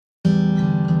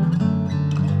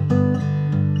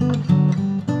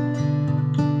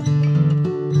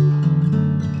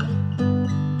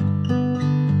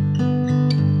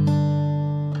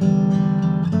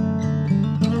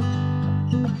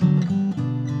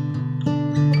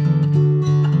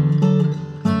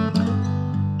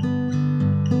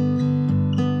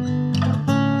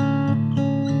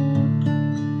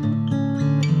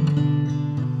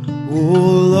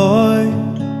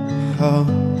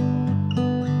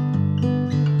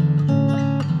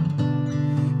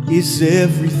is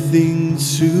everything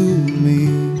to me.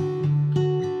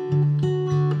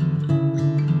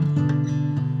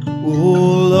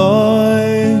 All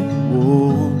I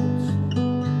want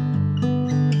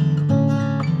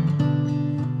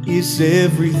is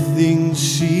everything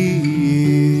she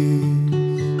is.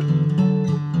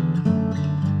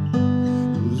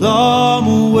 Well,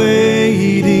 I'm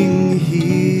waiting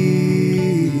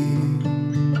here.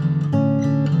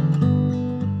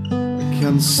 I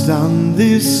can't stand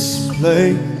this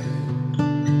place.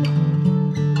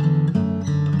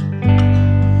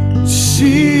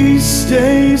 She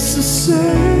stays the same.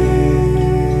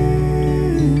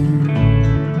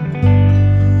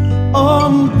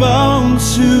 I'm bound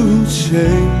to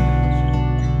change.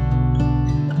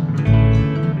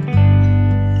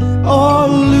 I'll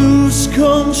lose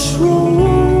control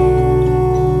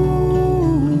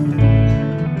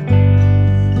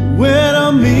when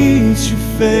I meet you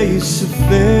face to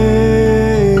face.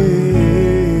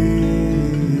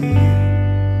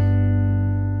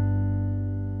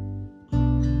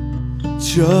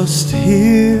 Just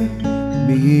hear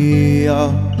me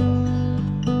out.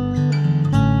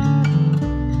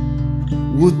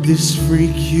 Would this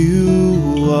freak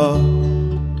you out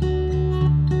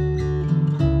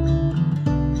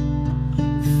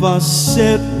if I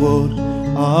said what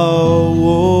I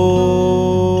want?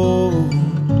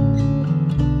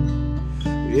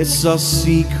 It's our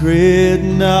secret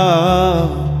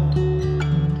now.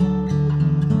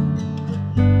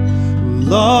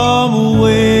 Well, I'm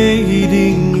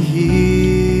waiting here.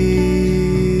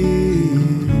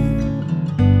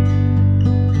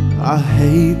 I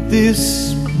hate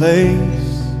this place.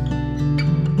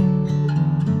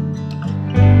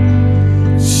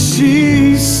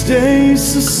 She stays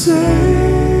the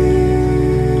same.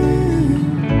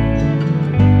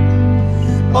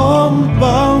 I'm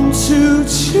bound to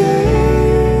change.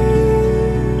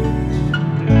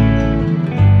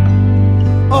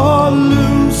 I'll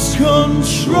lose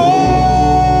control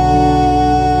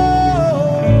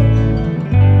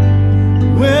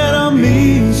when I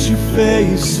meet you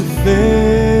face to face.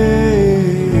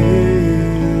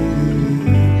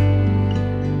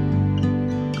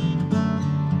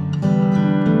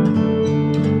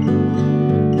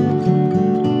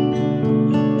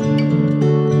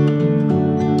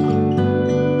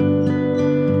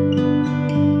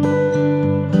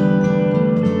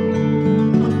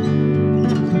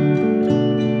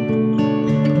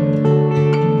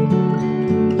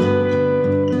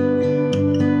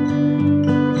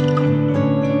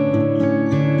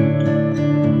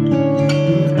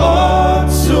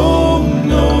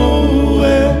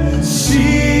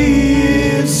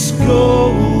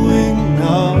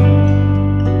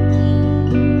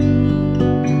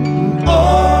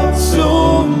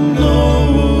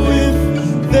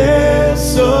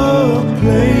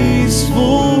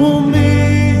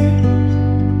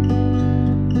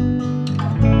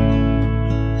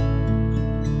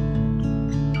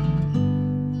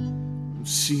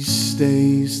 She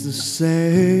stays the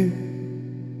same.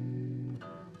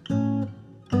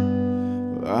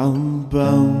 I'm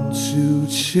bound to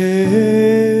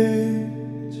change.